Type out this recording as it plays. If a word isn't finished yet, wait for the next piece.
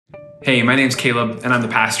Hey, my name's Caleb, and I'm the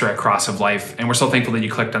pastor at Cross of Life, and we're so thankful that you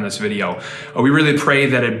clicked on this video. We really pray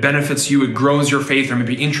that it benefits you, it grows your faith, or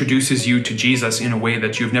maybe introduces you to Jesus in a way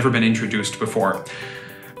that you've never been introduced before.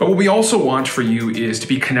 But what we also want for you is to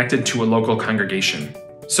be connected to a local congregation.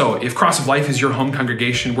 So if Cross of Life is your home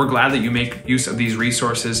congregation, we're glad that you make use of these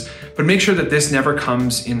resources, but make sure that this never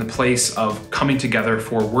comes in the place of coming together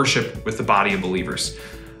for worship with the body of believers.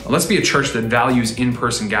 Let's be a church that values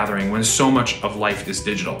in-person gathering when so much of life is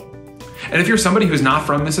digital. And if you're somebody who's not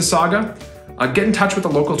from Mississauga, get in touch with the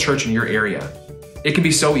local church in your area. It can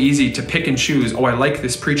be so easy to pick and choose, oh, I like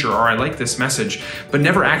this preacher or I like this message, but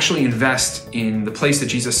never actually invest in the place that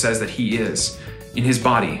Jesus says that he is, in his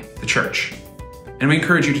body, the church. And we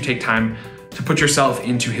encourage you to take time to put yourself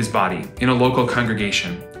into his body, in a local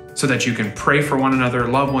congregation, so that you can pray for one another,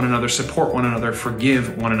 love one another, support one another,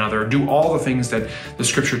 forgive one another, do all the things that the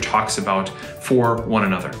scripture talks about for one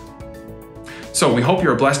another. So we hope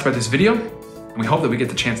you're blessed by this video, and we hope that we get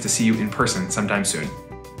the chance to see you in person sometime soon.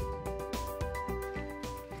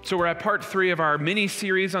 So we're at part 3 of our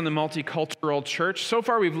mini-series on the multicultural church. So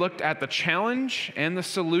far we've looked at the challenge and the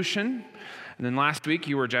solution. And then last week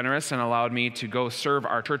you were generous and allowed me to go serve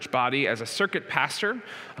our church body as a circuit pastor.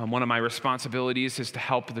 One of my responsibilities is to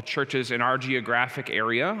help the churches in our geographic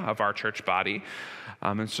area of our church body.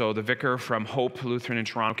 And so the vicar from Hope Lutheran in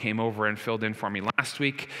Toronto came over and filled in for me last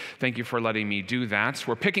week. Thank you for letting me do that.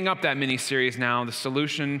 We're picking up that mini-series now, the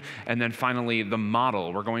solution, and then finally the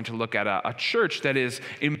model. We're going to look at a church that is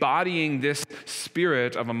embodying this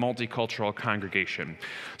spirit of a multicultural congregation.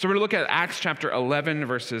 So we're going to look at Acts chapter 11,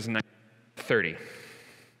 verses 9 to 30.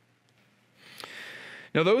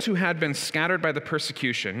 Now those who had been scattered by the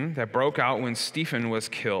persecution that broke out when Stephen was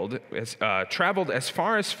killed traveled as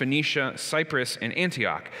far as Phoenicia, Cyprus, and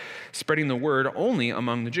Antioch, spreading the word only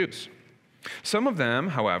among the Jews. Some of them,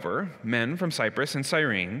 however, men from Cyprus and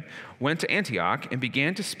Cyrene, went to Antioch and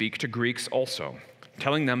began to speak to Greeks also,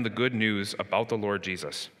 telling them the good news about the Lord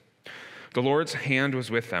Jesus. The Lord's hand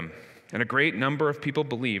was with them, and a great number of people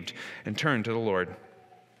believed and turned to the Lord.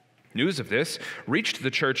 News of this reached the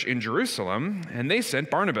church in Jerusalem, and they sent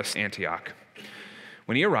Barnabas to Antioch.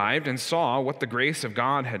 When he arrived and saw what the grace of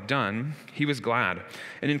God had done, he was glad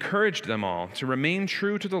and encouraged them all to remain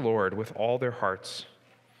true to the Lord with all their hearts.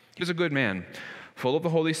 He was a good man, full of the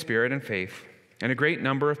Holy Spirit and faith, and a great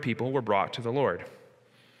number of people were brought to the Lord.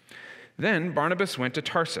 Then Barnabas went to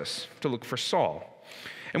Tarsus to look for Saul,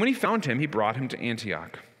 and when he found him, he brought him to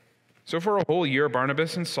Antioch. So for a whole year,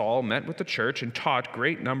 Barnabas and Saul met with the church and taught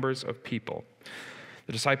great numbers of people.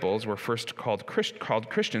 The disciples were first called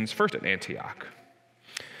Christians first at Antioch.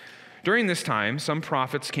 During this time, some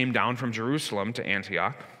prophets came down from Jerusalem to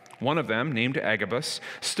Antioch. One of them, named Agabus,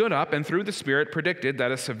 stood up and through the Spirit predicted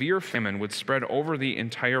that a severe famine would spread over the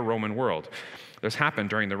entire Roman world. This happened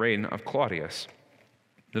during the reign of Claudius.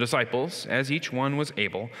 The disciples, as each one was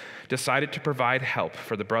able, decided to provide help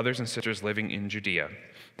for the brothers and sisters living in Judea.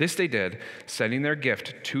 This they did, sending their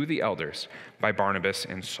gift to the elders by Barnabas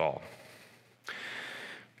and Saul.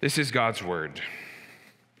 This is God's word.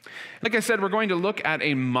 Like I said, we're going to look at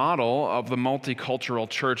a model of the multicultural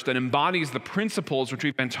church that embodies the principles which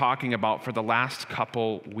we've been talking about for the last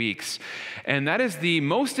couple weeks. And that is the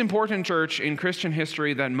most important church in Christian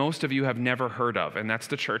history that most of you have never heard of, and that's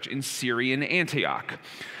the church in Syrian Antioch.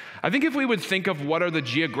 I think if we would think of what are the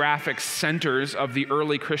geographic centers of the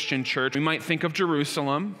early Christian church, we might think of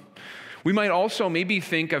Jerusalem. We might also maybe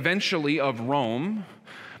think eventually of Rome.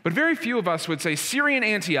 But very few of us would say Syrian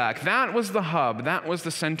Antioch, that was the hub, that was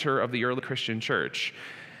the center of the early Christian church.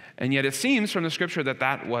 And yet it seems from the scripture that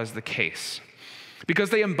that was the case,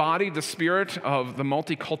 because they embodied the spirit of the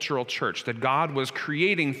multicultural church that God was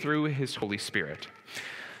creating through his Holy Spirit.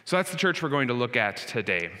 So that's the church we're going to look at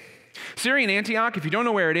today. Syrian Antioch, if you don't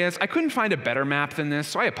know where it is, I couldn't find a better map than this,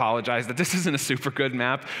 so I apologize that this isn't a super good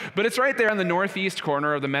map, but it's right there on the northeast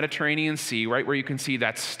corner of the Mediterranean Sea, right where you can see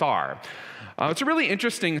that star. It's a really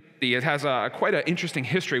interesting city. It has quite an interesting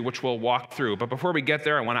history, which we'll walk through. But before we get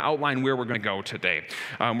there, I want to outline where we're going to go today.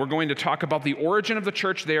 We're going to talk about the origin of the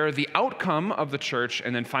church there, the outcome of the church,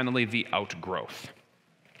 and then finally the outgrowth.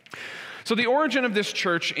 So the origin of this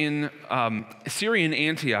church in Syrian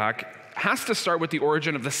Antioch has to start with the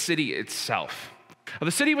origin of the city itself.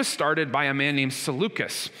 The city was started by a man named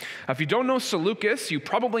Seleucus. If you don't know Seleucus, you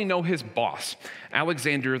probably know his boss,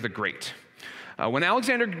 Alexander the Great. When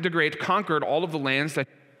Alexander the Great conquered all of the lands that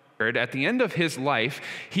he conquered, at the end of his life,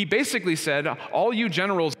 he basically said, all you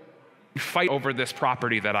generals fight over this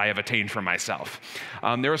property that I have attained for myself.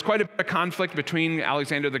 There was quite a bit of conflict between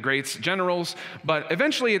Alexander the Great's generals, but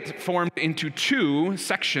eventually it formed into two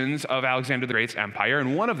sections of Alexander the Great's empire,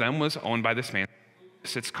 and one of them was owned by this man,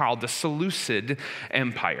 It's called the Seleucid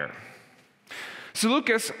Empire.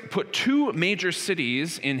 Seleucus put two major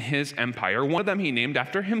cities in his empire. One of them he named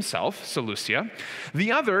after himself, Seleucia.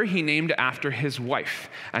 The other he named after his wife,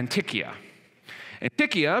 Anticia.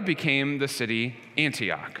 Anticia became the city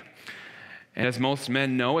Antioch. And as most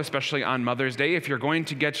men know, especially on Mother's Day, if you're going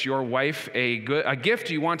to get your wife a gift,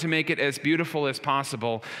 you want to make it as beautiful as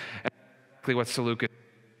possible. And that's exactly what Seleucus,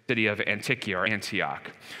 city of Anticia or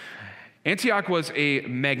Antioch. Antioch was a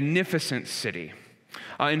magnificent city.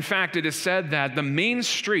 In fact, it is said that the main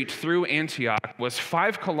street through Antioch was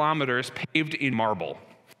 5 kilometers paved in marble.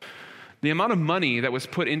 The amount of money that was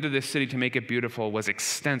put into this city to make it beautiful was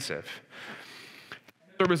extensive.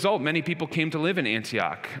 As a result, many people came to live in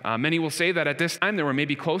Antioch. Many will say that at this time there were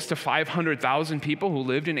maybe close to 500,000 people who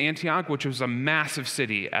lived in Antioch, which was a massive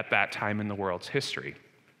city at that time in the world's history.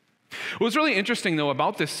 What's really interesting, though,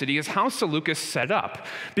 about this city is how Seleucus set up.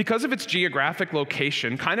 Because of its geographic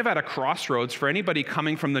location, kind of at a crossroads for anybody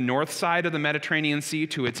coming from the north side of the Mediterranean Sea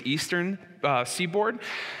to its eastern seaboard,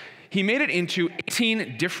 he made it into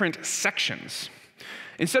 18 different sections.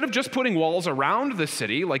 Instead of just putting walls around the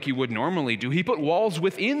city like you would normally do, he put walls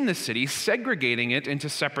within the city, segregating it into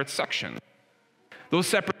separate sections. Those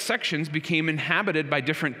separate sections became inhabited by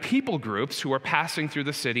different people groups who were passing through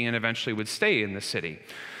the city and eventually would stay in the city.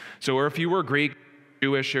 So if you were Greek,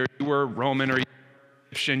 Jewish, or you were Roman or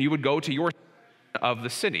Egyptian, you would go to your of the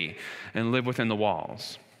city and live within the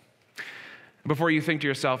walls. Before you think to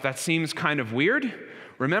yourself, that seems kind of weird,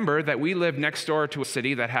 remember that we live next door to a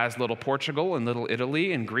city that has Little Portugal and Little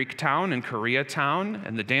Italy and Greek Town and Koreatown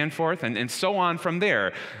and the Danforth and so on from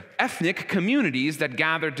there. Ethnic communities that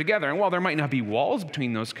gathered together. And while there might not be walls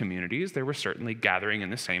between those communities, they were certainly gathering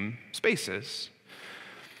in the same spaces.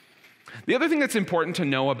 The other thing that's important to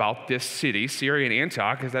know about this city, Syrian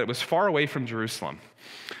Antioch, is that it was far away from Jerusalem.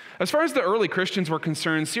 As far as the early Christians were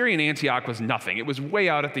concerned, Syrian Antioch was nothing. It was way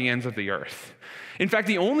out at the ends of the earth. In fact,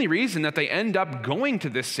 the only reason that they end up going to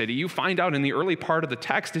this city, you find out in the early part of the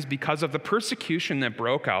text, is because of the persecution that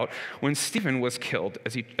broke out when Stephen was killed.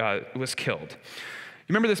 You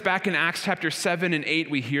remember this back in Acts chapter 7 and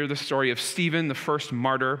 8, we hear the story of Stephen, the first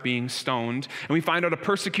martyr, being stoned, and we find out a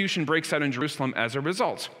persecution breaks out in Jerusalem as a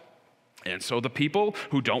result. And so the people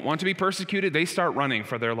who don't want to be persecuted, they start running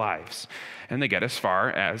for their lives. And they get as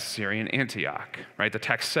far as Syrian Antioch, right? The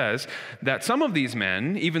text says that some of these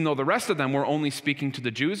men, even though the rest of them were only speaking to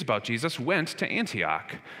the Jews about Jesus, went to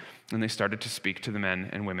Antioch. And they started to speak to the men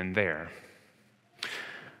and women there.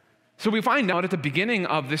 So we find out at the beginning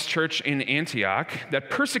of this church in Antioch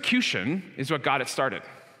that persecution is what got it started.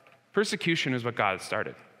 Persecution is what got it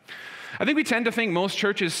started. I think we tend to think most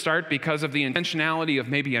churches start because of the intentionality of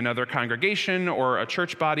maybe another congregation or a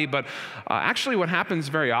church body, but actually what happens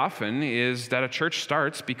very often is that a church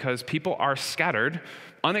starts because people are scattered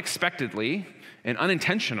unexpectedly and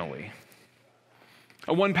unintentionally.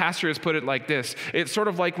 One pastor has put it like this: it's sort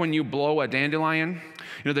of like when you blow a dandelion.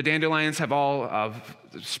 You know, the dandelions have all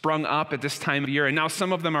sprung up at this time of year, and now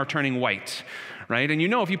some of them are turning white, right? And you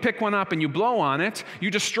know, if you pick one up and you blow on it,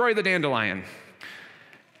 you destroy the dandelion.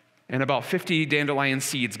 And about 50 dandelion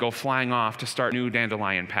seeds go flying off to start new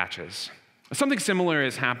dandelion patches. Something similar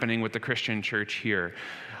is happening with the Christian church here.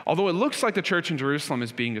 Although it looks like the church in Jerusalem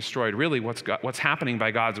is being destroyed, really what's happening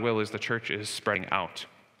by God's will is the church is spreading out.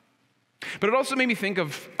 But it also made me think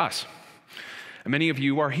of us. Many of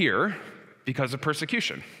you are here because of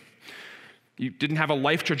persecution. You didn't have a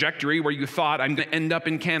life trajectory where you thought, I'm going to end up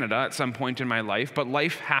in Canada at some point in my life, but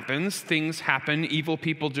life happens, things happen, evil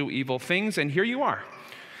people do evil things, and here you are.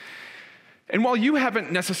 And while you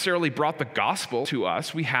haven't necessarily brought the gospel to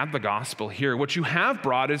us, we have the gospel here. What you have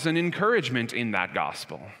brought is an encouragement in that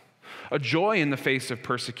gospel, a joy in the face of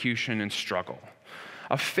persecution and struggle,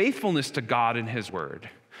 a faithfulness to God and His word,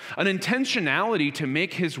 an intentionality to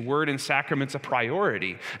make His word and sacraments a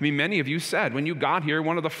priority. I mean, many of you said when you got here,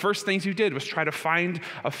 one of the first things you did was try to find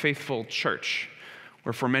a faithful church.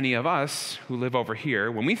 Where for many of us who live over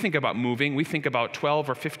here, when we think about moving, we think about 12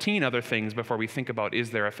 or 15 other things before we think about, is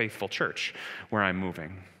there a faithful church where I'm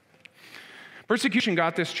moving? Persecution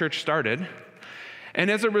got this church started. And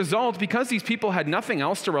as a result, because these people had nothing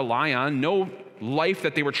else to rely on, no life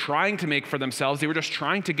that they were trying to make for themselves, they were just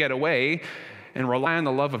trying to get away and rely on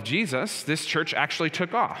the love of Jesus, this church actually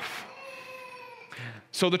took off.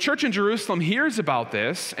 So the church in Jerusalem hears about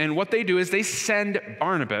this, and what they do is they send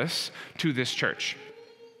Barnabas to this church.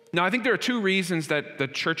 Now, I think there are two reasons that the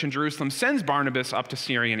church in Jerusalem sends Barnabas up to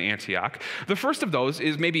Syrian Antioch. The first of those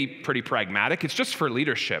is maybe pretty pragmatic. It's just for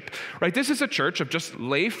leadership, right? This is a church of just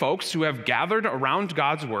lay folks who have gathered around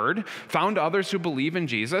God's word, found others who believe in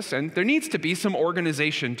Jesus, and there needs to be some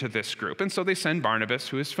organization to this group. And so they send Barnabas,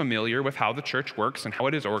 who is familiar with how the church works and how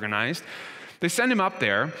it is organized. They send him up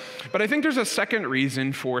there, but I think there's a second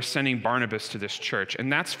reason for sending Barnabas to this church,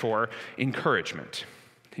 and that's for encouragement.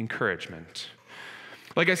 Encouragement.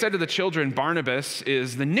 Like I said to the children, Barnabas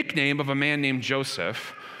is the nickname of a man named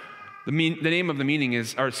Joseph. The meaning of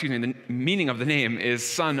the name is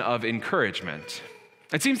son of encouragement.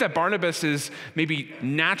 It seems that Barnabas's maybe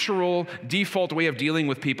natural default way of dealing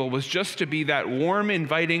with people was just to be that warm,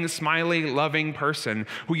 inviting, smiley, loving person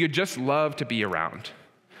who you just love to be around.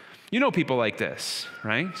 You know people like this,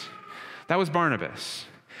 right? That was Barnabas.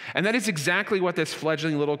 And that is exactly what this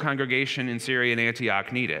fledgling little congregation in Syrian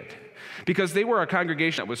Antioch needed. Because they were a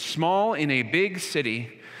congregation that was small in a big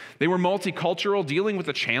city. They were multicultural, dealing with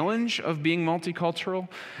the challenge of being multicultural.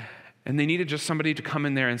 And they needed just somebody to come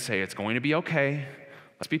in there and say, it's going to be okay.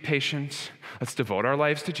 Let's be patient. Let's devote our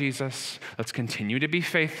lives to Jesus. Let's continue to be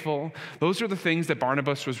faithful. Those are the things that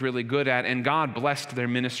Barnabas was really good at, and God blessed their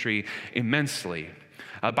ministry immensely.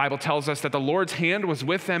 The Bible tells us that the Lord's hand was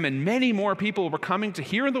with them, and many more people were coming to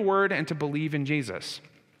hear the word and to believe in Jesus.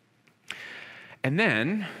 And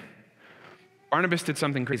then Barnabas did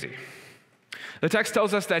something crazy. The text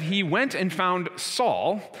tells us that he went and found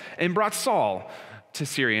Saul and brought Saul to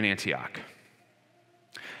Syrian Antioch.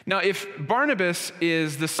 Now, if Barnabas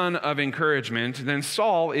is the son of encouragement, then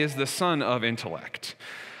Saul is the son of intellect.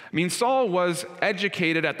 I mean, Saul was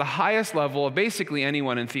educated at the highest level of basically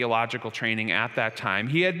anyone in theological training at that time.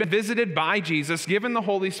 He had been visited by Jesus, given the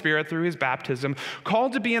Holy Spirit through his baptism,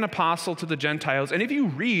 called to be an apostle to the Gentiles. And if you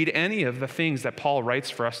read any of the things that Paul writes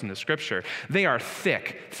for us in the scripture, they are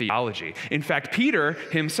thick theology. In fact, Peter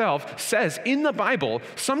himself says in the Bible,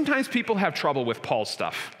 sometimes people have trouble with Paul's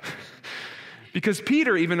stuff. Because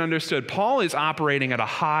Peter even understood Paul is operating at a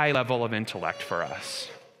high level of intellect for us.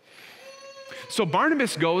 So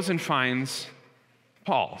Barnabas goes and finds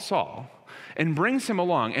Saul, and brings him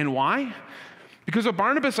along. And why? Because what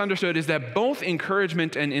Barnabas understood is that both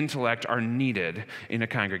encouragement and intellect are needed in a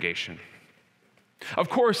congregation. Of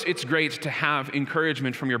course, it's great to have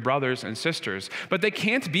encouragement from your brothers and sisters, but they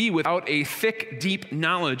can't be without a thick, deep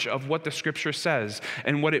knowledge of what the scripture says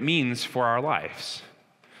and what it means for our lives.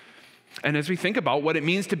 And as we think about what it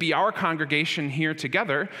means to be our congregation here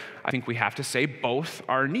together, I think we have to say both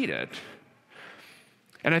are needed.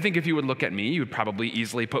 And I think if you would look at me, you would probably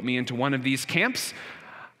easily put me into one of these camps.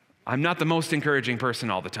 I'm not the most encouraging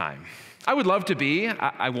person all the time. I would love to be.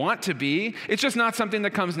 I want to be. It's just not something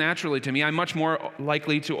that comes naturally to me. I'm much more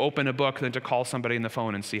likely to open a book than to call somebody on the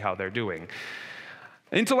phone and see how they're doing.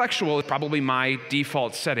 Intellectual is probably my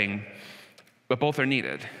default setting, but both are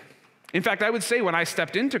needed. In fact, I would say when I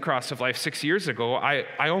stepped into Cross of Life 6 years ago, I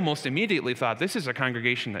almost immediately thought this is a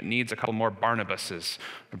congregation that needs a couple more Barnabases,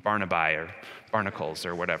 or Barnaby, or Barnacles,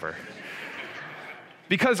 or whatever.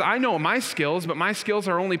 Because I know my skills, but my skills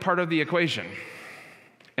are only part of the equation.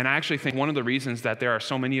 And I actually think one of the reasons that there are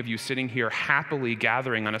so many of you sitting here happily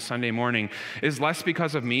gathering on a Sunday morning is less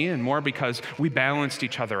because of me and more because we balanced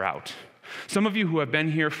each other out. Some of you who have been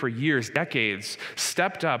here for years, decades,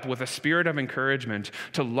 stepped up with a spirit of encouragement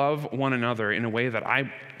to love one another in a way that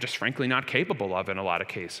I'm just frankly not capable of in a lot of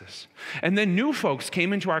cases. And then new folks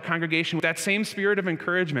came into our congregation with that same spirit of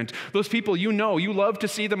encouragement. Those people you know, you love to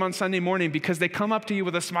see them on Sunday morning because they come up to you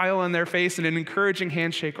with a smile on their face and an encouraging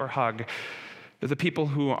handshake or hug. They're the people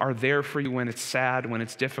who are there for you when it's sad, when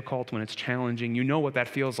it's difficult, when it's challenging. You know what that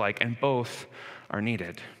feels like, and both are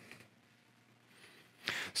needed.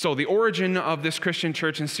 So the origin of this Christian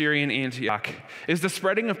church in Syrian Antioch is the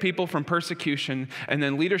spreading of people from persecution and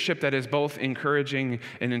then leadership that is both encouraging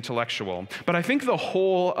and intellectual. But I think the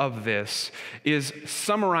whole of this is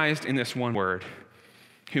summarized in this one word: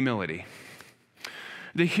 humility.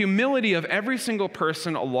 The humility of every single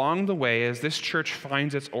person along the way as this church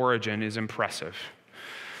finds its origin is impressive.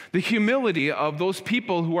 The humility of those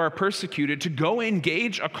people who are persecuted to go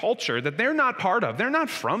engage a culture that they're not part of. They're not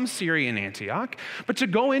from Syrian Antioch, but to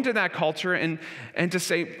go into that culture and to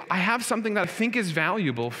say, I have something that I think is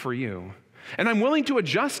valuable for you. And I'm willing to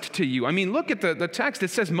adjust to you. I mean, look at the text. It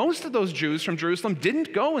says most of those Jews from Jerusalem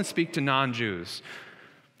didn't go and speak to non-Jews.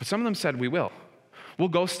 But some of them said, we will. We'll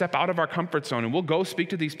go step out of our comfort zone and we'll go speak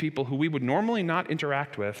to these people who we would normally not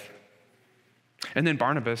interact with. And then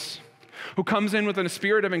Barnabas, who comes in with a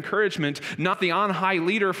spirit of encouragement, not the on-high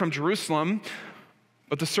leader from Jerusalem,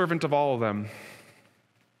 but the servant of all of them.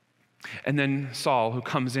 And then Saul, who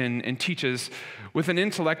comes in and teaches with an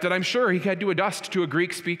intellect that I'm sure he had to adjust to a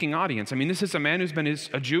Greek-speaking audience. I mean, this is a man who's been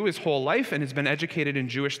a Jew his whole life and has been educated in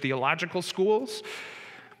Jewish theological schools,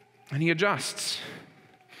 and he adjusts.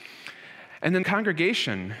 And then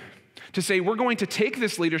congregation, to say, we're going to take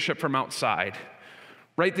this leadership from outside,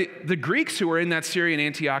 right? The Greeks who were in that Syrian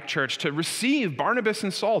Antioch church to receive Barnabas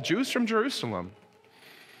and Saul, Jews from Jerusalem.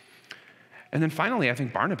 And then finally, I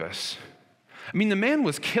think Barnabas. I mean, the man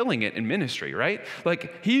was killing it in ministry, right?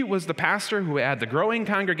 Like, he was the pastor who had the growing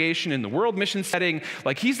congregation in the world mission setting.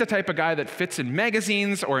 Like, he's the type of guy that fits in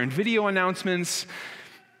magazines or in video announcements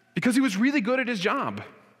because he was really good at his job.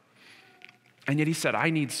 And yet he said, I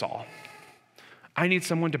need Saul. I need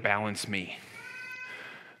someone to balance me.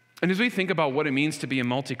 And as we think about what it means to be a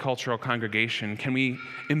multicultural congregation, can we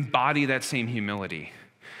embody that same humility?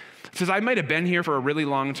 It says, I might have been here for a really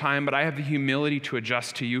long time, but I have the humility to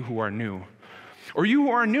adjust to you who are new. Or you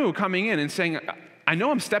who are new coming in and saying, I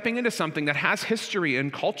know I'm stepping into something that has history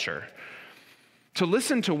and culture. To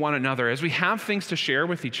listen to one another as we have things to share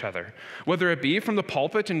with each other, whether it be from the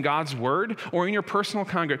pulpit in God's word or in your personal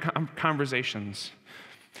conversations.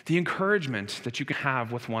 The encouragement that you can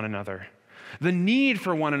have with one another. The need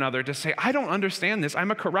for one another to say, I don't understand this.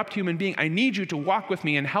 I'm a corrupt human being. I need you to walk with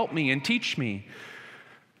me and help me and teach me.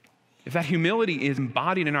 If that humility is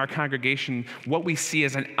embodied in our congregation, what we see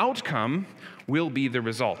as an outcome will be the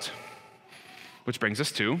result. Which brings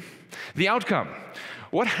us to the outcome.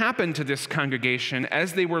 What happened to this congregation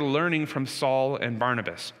as they were learning from Saul and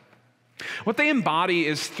Barnabas? What they embody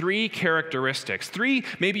is three characteristics, three,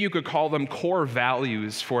 maybe you could call them core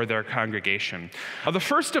values for their congregation. The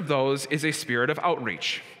first of those is a spirit of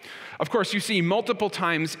outreach. Of course, you see multiple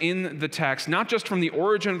times in the text, not just from the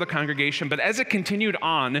origin of the congregation, but as it continued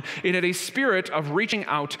on, it had a spirit of reaching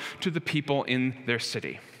out to the people in their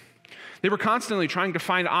city. They were constantly trying to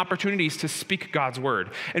find opportunities to speak God's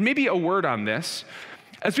word. And maybe a word on this.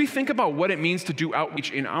 As we think about what it means to do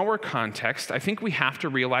outreach in our context, I think we have to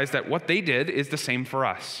realize that what they did is the same for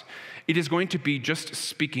us. It is going to be just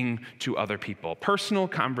speaking to other people, personal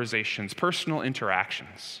conversations, personal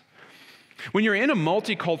interactions. When you're in a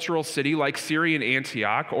multicultural city like Syrian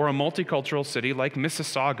Antioch or a multicultural city like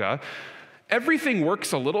Mississauga, everything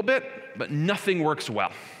works a little bit, but nothing works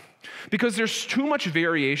well. Because there's too much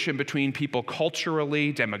variation between people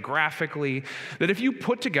culturally, demographically, that if you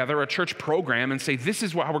put together a church program and say, this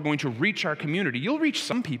is how we're going to reach our community, you'll reach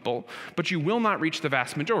some people, but you will not reach the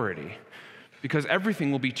vast majority, because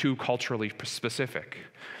everything will be too culturally specific.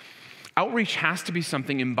 Outreach has to be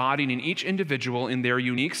something embodied in each individual in their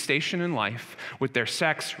unique station in life, with their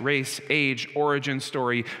sex, race, age, origin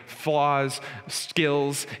story, flaws,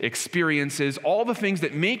 skills, experiences, all the things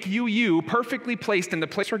that make you perfectly placed in the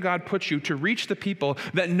place where God puts you to reach the people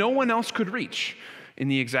that no one else could reach in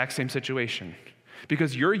the exact same situation.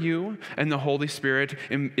 Because you're you, and the Holy Spirit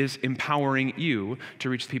is empowering you to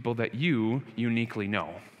reach people that you uniquely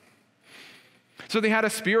know. So they had a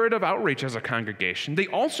spirit of outreach as a congregation. They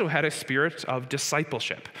also had a spirit of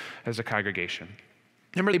discipleship as a congregation.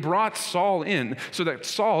 Remember, they brought Saul in so that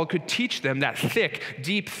Saul could teach them that thick,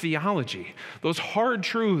 deep theology, those hard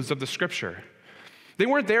truths of the Scripture. They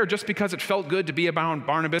weren't there just because it felt good to be about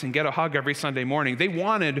Barnabas and get a hug every Sunday morning. They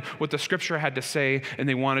wanted what the Scripture had to say, and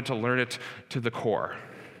they wanted to learn it to the core.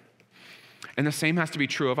 And the same has to be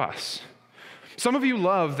true of us. Some of you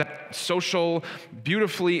love that social,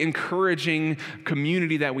 beautifully encouraging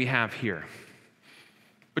community that we have here.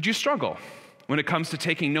 But you struggle when it comes to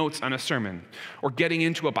taking notes on a sermon or getting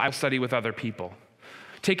into a Bible study with other people,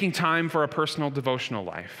 taking time for a personal devotional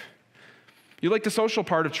life. You like the social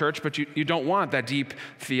part of church, but you don't want that deep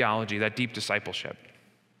theology, that deep discipleship.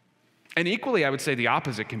 And equally, I would say the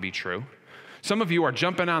opposite can be true. Some of you are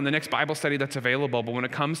jumping on the next Bible study that's available, but when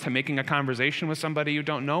it comes to making a conversation with somebody you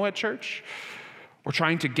don't know at church, or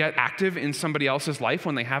trying to get active in somebody else's life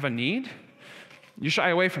when they have a need, you shy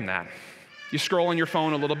away from that. You scroll on your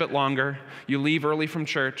phone a little bit longer, you leave early from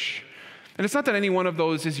church. And it's not that any one of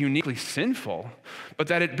those is uniquely sinful, but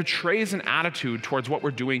that it betrays an attitude towards what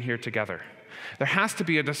we're doing here together. There has to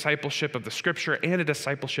be a discipleship of the Scripture and a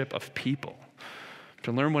discipleship of people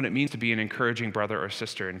to learn what it means to be an encouraging brother or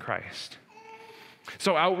sister in Christ.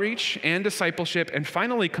 So outreach and discipleship, and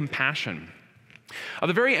finally compassion. At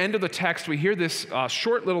the very end of the text, we hear this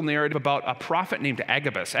short little narrative about a prophet named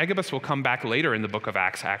Agabus. Agabus will come back later in the book of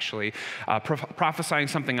Acts, actually, prophesying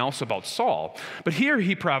something else about Saul. But here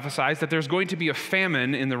he prophesies that there's going to be a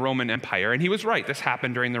famine in the Roman Empire, and he was right. This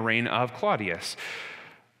happened during the reign of Claudius.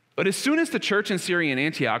 But as soon as the church in Syrian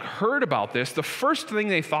Antioch heard about this, the first thing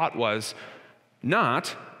they thought was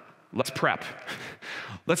not, let's prep.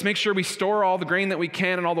 Let's make sure we store all the grain that we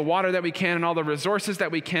can and all the water that we can and all the resources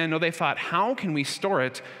that we can. No, they thought, how can we store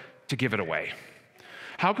it to give it away?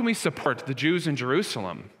 How can we support the Jews in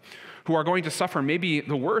Jerusalem who are going to suffer maybe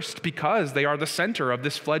the worst because they are the center of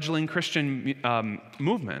this fledgling Christian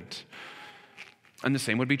movement? And the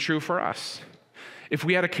same would be true for us. If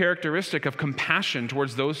we had a characteristic of compassion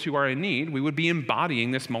towards those who are in need, we would be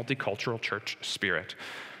embodying this multicultural church spirit,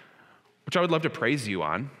 which I would love to praise you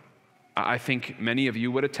on. I think many of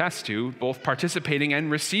you would attest to, both participating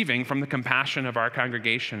and receiving from the compassion of our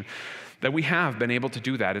congregation, that we have been able to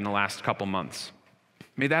do that in the last couple months.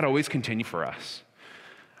 May that always continue for us.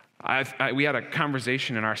 We had a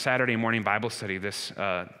conversation in our Saturday morning Bible study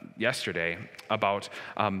yesterday about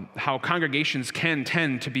how congregations can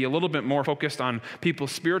tend to be a little bit more focused on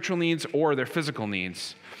people's spiritual needs or their physical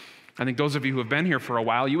needs. I think those of you who have been here for a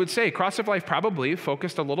while, you would say Cross of Life probably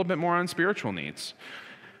focused a little bit more on spiritual needs.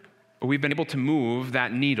 But we've been able to move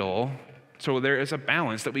that needle so there is a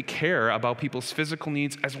balance that we care about people's physical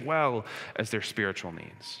needs as well as their spiritual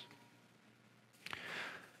needs.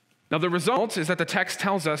 Now, the result is that the text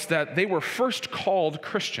tells us that they were first called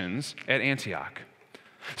Christians at Antioch.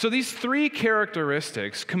 So these three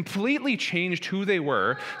characteristics completely changed who they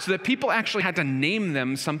were so that people actually had to name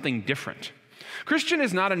them something different. Christian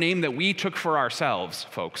is not a name that we took for ourselves,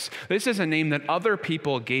 folks. This is a name that other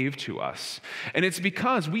people gave to us. And it's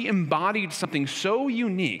because we embodied something so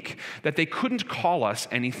unique that they couldn't call us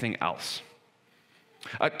anything else.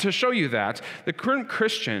 To show you that, the current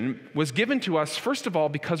Christian was given to us, first of all,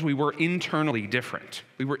 because we were internally different.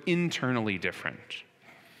 We were internally different.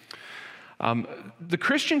 The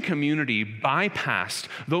Christian community bypassed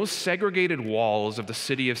those segregated walls of the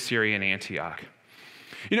city of Syrian Antioch.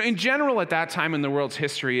 You know, in general, at that time in the world's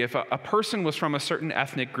history, if a person was from a certain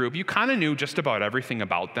ethnic group, you kind of knew just about everything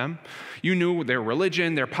about them. You knew their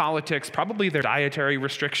religion, their politics, probably their dietary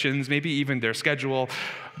restrictions, maybe even their schedule,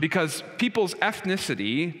 because people's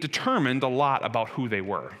ethnicity determined a lot about who they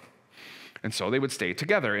were. And so they would stay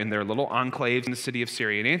together in their little enclaves in the city of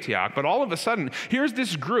Syrian Antioch. But all of a sudden, here's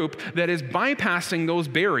this group that is bypassing those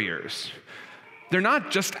barriers. They're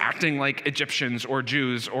not just acting like Egyptians or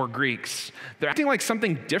Jews or Greeks. They're acting like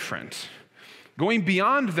something different, going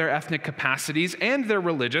beyond their ethnic capacities and their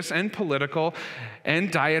religious and political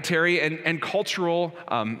and dietary and cultural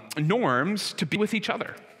norms to be with each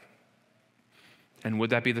other. And would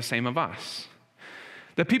that be the same of us?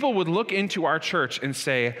 That people would look into our church and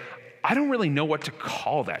say, I don't really know what to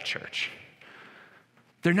call that church.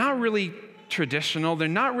 They're not really traditional. They're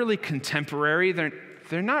not really contemporary.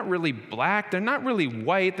 They're not really black, they're not really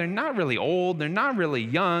white, they're not really old, they're not really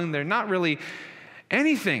young, they're not really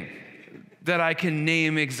anything that I can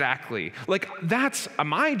name exactly. Like, that's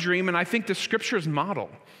my dream, and I think the scriptures model.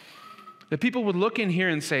 That people would look in here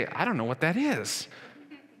and say, I don't know what that is,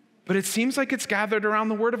 but it seems like it's gathered around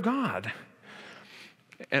the Word of God.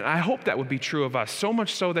 And I hope that would be true of us, so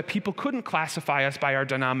much so that people couldn't classify us by our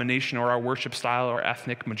denomination or our worship style or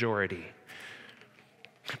ethnic majority.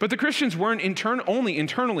 But the Christians weren't only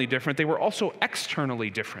internally different, they were also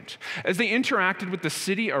externally different. As they interacted with the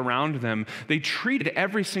city around them, they treated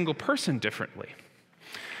every single person differently.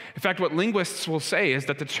 In fact, what linguists will say is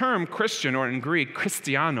that the term Christian, or in Greek,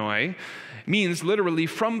 Christianoi, means literally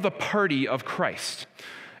from the party of Christ.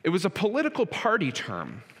 It was a political party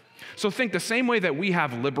term. So think the same way that we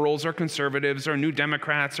have liberals or conservatives or New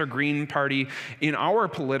Democrats or Green Party in our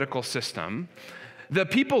political system, the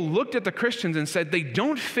people looked at the Christians and said, they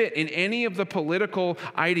don't fit in any of the political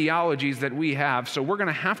ideologies that we have, so we're going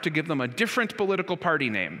to have to give them a different political party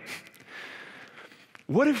name.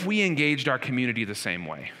 What if we engaged our community the same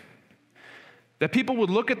way? That people would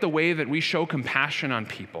look at the way that we show compassion on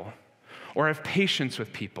people, or have patience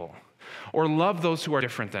with people, or love those who are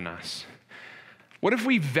different than us. What if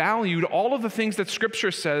we valued all of the things that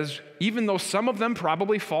Scripture says, even though some of them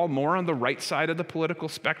probably fall more on the right side of the political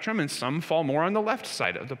spectrum and some fall more on the left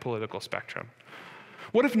side of the political spectrum?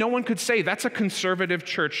 What if no one could say that's a conservative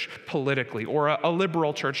church politically or a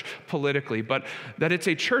liberal church politically, but that it's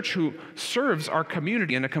a church who serves our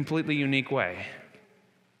community in a completely unique way?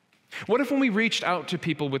 What if when we reached out to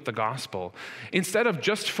people with the gospel, instead of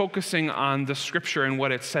just focusing on the scripture and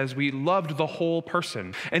what it says, we loved the whole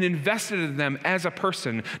person and invested in them as a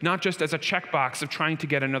person, not just as a checkbox of trying to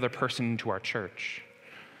get another person into our church?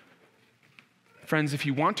 Friends, if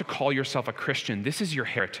you want to call yourself a Christian, this is your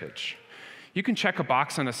heritage. You can check a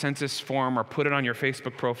box on a census form or put it on your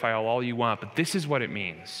Facebook profile all you want, but this is what it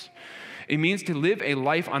means. It means to live a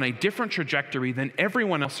life on a different trajectory than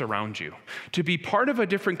everyone else around you, to be part of a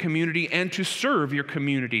different community and to serve your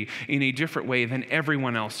community in a different way than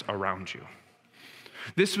everyone else around you.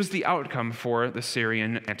 This was the outcome for the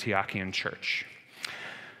Syrian Antiochian church,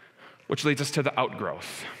 which leads us to the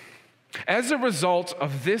outgrowth. As a result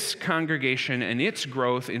of this congregation and its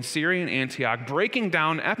growth in Syrian Antioch, breaking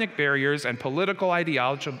down ethnic barriers and political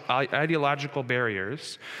ideological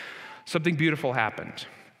barriers, something beautiful happened.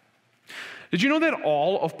 Did you know that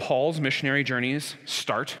all of Paul's missionary journeys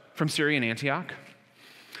start from Syrian Antioch?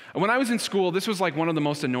 When I was in school, this was like one of the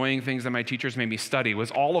most annoying things that my teachers made me study,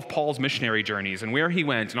 was all of Paul's missionary journeys and where he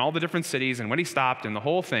went and all the different cities and when he stopped and the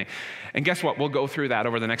whole thing. And guess what? We'll go through that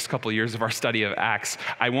over the next couple of years of our study of Acts.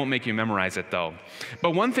 I won't make you memorize it, though.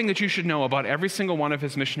 But one thing that you should know about every single one of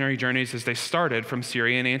his missionary journeys is they started from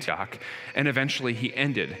Syrian Antioch, and eventually he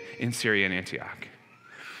ended in Syrian Antioch.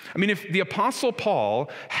 I mean, if the Apostle Paul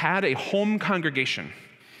had a home congregation,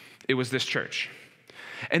 it was this church.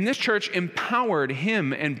 And this church empowered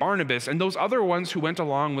him and Barnabas and those other ones who went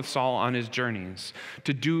along with Saul on his journeys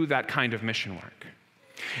to do that kind of mission work.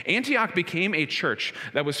 Antioch became a church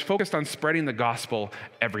that was focused on spreading the gospel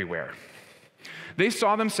everywhere. They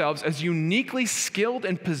saw themselves as uniquely skilled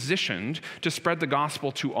and positioned to spread the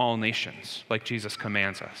gospel to all nations, like Jesus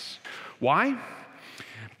commands us. Why?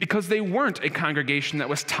 Because they weren't a congregation that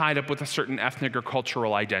was tied up with a certain ethnic or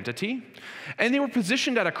cultural identity, and they were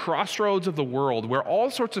positioned at a crossroads of the world where all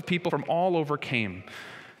sorts of people from all over came.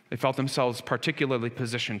 They felt themselves particularly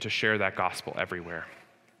positioned to share that gospel everywhere.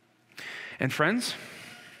 And friends,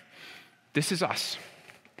 this is us.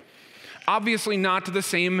 Obviously not to the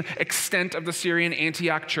same extent of the Syrian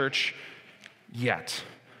Antioch church yet,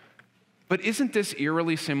 but isn't this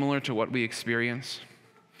eerily similar to what we experience?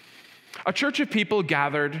 A church of people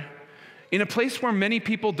gathered in a place where many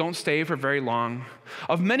people don't stay for very long,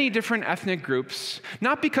 of many different ethnic groups,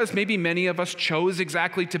 not because maybe many of us chose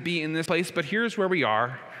exactly to be in this place, but here's where we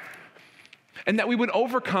are. And that we would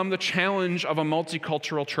overcome the challenge of a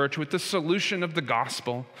multicultural church with the solution of the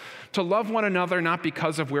gospel, to love one another not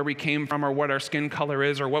because of where we came from or what our skin color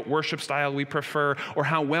is or what worship style we prefer or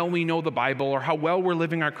how well we know the Bible or how well we're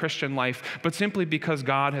living our Christian life, but simply because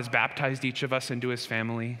God has baptized each of us into his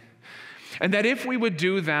family. And that if we would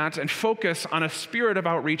do that and focus on a spirit of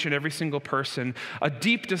outreach in every single person, a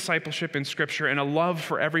deep discipleship in Scripture, and a love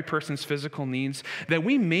for every person's physical needs, that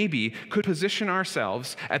we maybe could position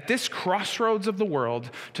ourselves at this crossroads of the world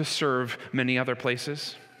to serve many other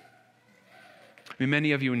places. I mean,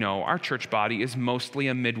 many of you know our church body is mostly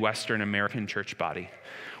a Midwestern American church body.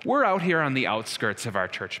 We're out here on the outskirts of our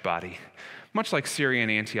church body, much like Syrian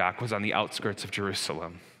Antioch was on the outskirts of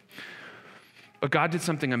Jerusalem. But God did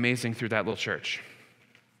something amazing through that little church.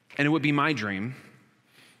 And it would be my dream,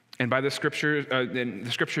 and by the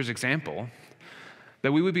Scripture's example,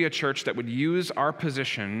 that we would be a church that would use our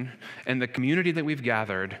position and the community that we've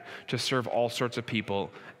gathered to serve all sorts of people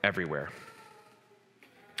everywhere.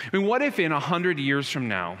 I mean, what if in 100 years from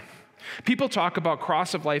now, people talk about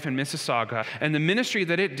Cross of Life in Mississauga and the ministry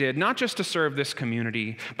that it did, not just to serve this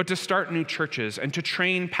community, but to start new churches and to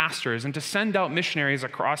train pastors and to send out missionaries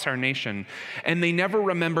across our nation, and they never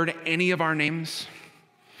remembered any of our names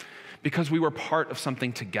because we were part of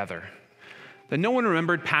something together. That no one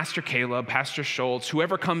remembered Pastor Caleb, Pastor Schultz,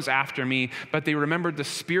 whoever comes after me, but they remembered the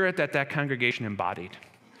spirit that that congregation embodied.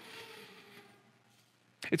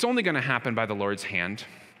 It's only going to happen by the Lord's hand.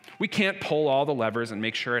 We can't pull all the levers and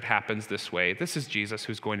make sure it happens this way. This is Jesus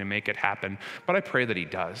who's going to make it happen, but I pray that he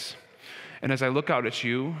does. And as I look out at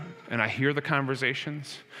you and I hear the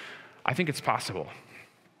conversations, I think it's possible.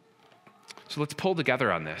 So let's pull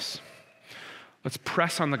together on this. Let's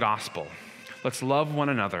press on the gospel. Let's love one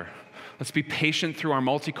another. Let's be patient through our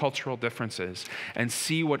multicultural differences and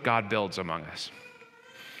see what God builds among us.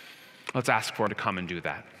 Let's ask for him to come and do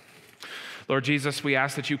that. Lord Jesus, we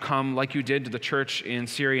ask that you come like you did to the church in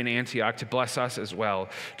Syrian Antioch to bless us as well,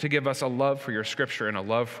 to give us a love for your Scripture and a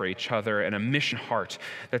love for each other and a mission heart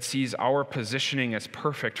that sees our positioning as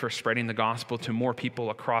perfect for spreading the gospel to more people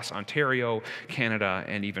across Ontario, Canada,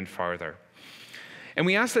 and even farther. And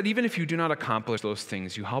we ask that even if you do not accomplish those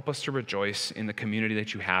things, you help us to rejoice in the community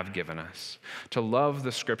that you have given us, to love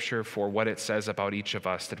the Scripture for what it says about each of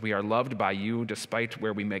us, that we are loved by you despite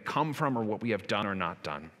where we may come from or what we have done or not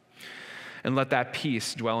done. And let that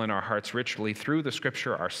peace dwell in our hearts richly through the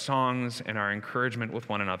Scripture, our songs, and our encouragement with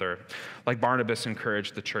one another, like Barnabas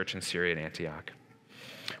encouraged the church in Syrian Antioch.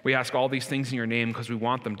 We ask all these things in your name because we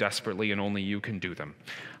want them desperately and only you can do them.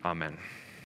 Amen.